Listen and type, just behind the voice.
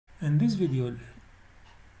In this video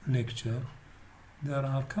lecture, there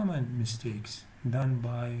are common mistakes done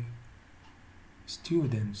by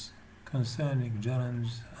students concerning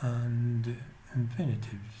gerunds and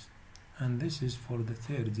infinitives, and this is for the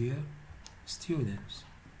third year students.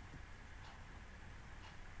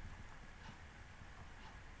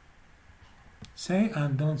 Say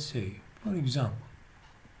and don't say. For example,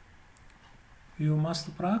 you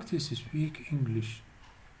must practice speak English.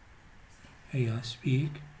 Here,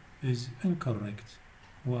 speak is incorrect.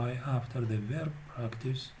 Why after the verb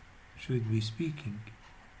practice should be speaking?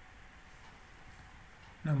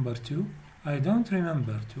 Number 2, I don't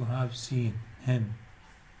remember to have seen him.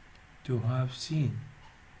 To have seen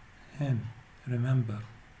him. Remember.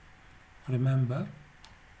 Remember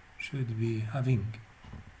should be having.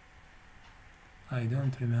 I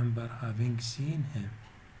don't remember having seen him.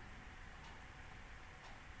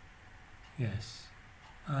 Yes.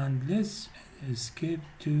 And let's skip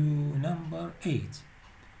to number 8.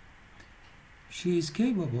 She is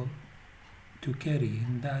capable to carry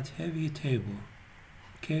that heavy table.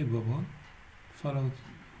 Capable followed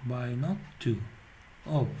by not to,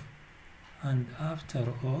 of, and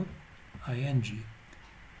after of, ing.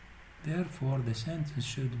 Therefore, the sentence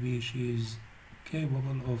should be she is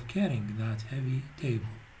capable of carrying that heavy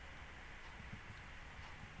table.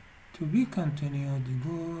 To be continued,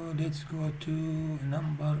 let's go to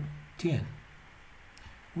number 10.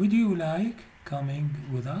 Would you like coming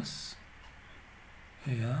with us?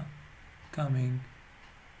 Here, coming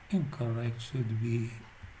incorrect should be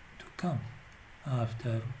to come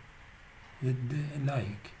after with the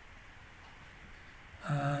like.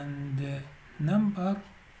 And number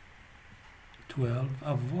 12,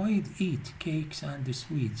 avoid eat cakes and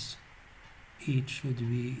sweets. Eat should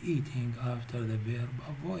be eating after the verb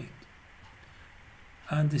avoid.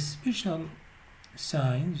 And the special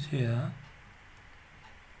signs here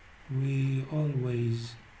we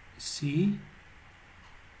always see.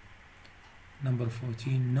 Number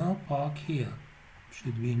 14, no park here.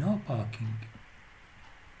 Should be no parking.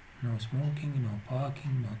 No smoking, no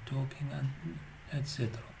parking, no talking, and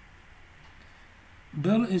etc.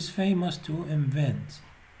 Bill is famous to invent.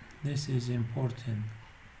 This is important.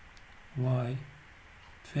 Why?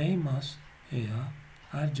 Famous here,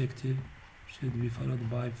 adjective should be followed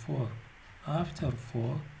by for. After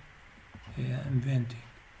for, here inventing.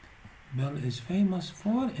 Bill is famous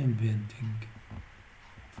for inventing.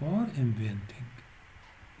 For inventing.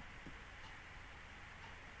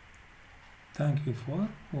 Thank you for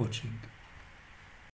watching.